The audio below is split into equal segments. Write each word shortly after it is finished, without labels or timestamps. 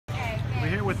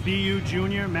with BU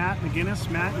junior Matt Maginnis.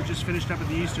 Matt, you just finished up at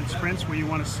the Eastern Sprints where you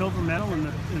won a silver medal in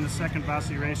the second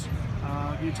varsity race.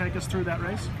 Can you take us through that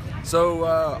race? So,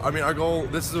 I mean, our goal,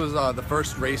 this was the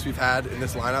first race we've had in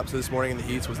this lineup. So this morning in the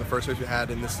heats was the first race we had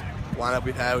in this lineup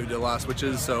we've had. We did a lot of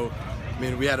switches. So, I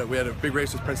mean, we had a big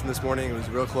race with Princeton this morning. It was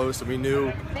real close, and we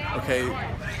knew, okay,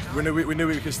 we knew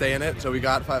we could stay in it. So we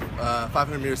got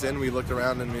 500 meters in. We looked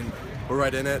around, and I mean, we're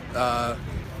right in it.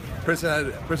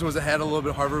 Princeton was ahead a little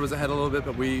bit. Harvard was ahead a little bit,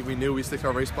 but we knew we stick to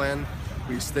our race plan.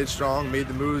 We stayed strong, made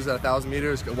the moves at 1,000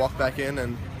 meters, walked back in,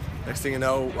 and next thing you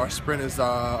know, our sprint is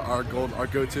our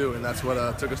go-to, and that's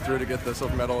what took us through to get the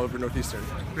silver medal over Northeastern.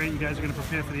 Great, you guys are going to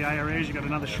prepare for the IRAs. You got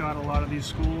another shot at a lot of these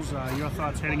schools. Your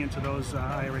thoughts heading into those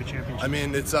IRA championships? I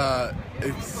mean, it's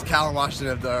Cal and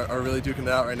Washington are really duking it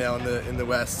out right now in the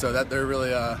West, so that they're really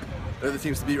they're the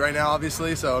teams to beat right now,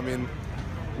 obviously. So I mean,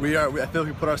 I feel like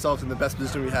we put ourselves in the best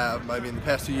position we have. I mean, the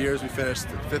past 2 years we finished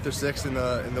 5th or 6th in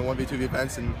the 1v2v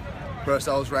events and put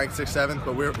ourselves ranked 6th, 7th,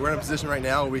 but we're in a position right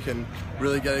now where we can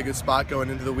really get a good spot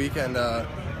going into the weekend.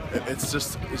 We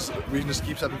can just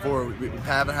keep stepping forward. We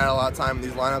haven't had a lot of time in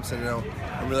these lineups, and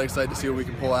I'm really excited to see what we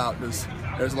can pull out because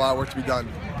there's a lot of work to be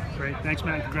done. Great, thanks,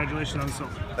 man. Congratulations on the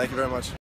silver. Thank you very much.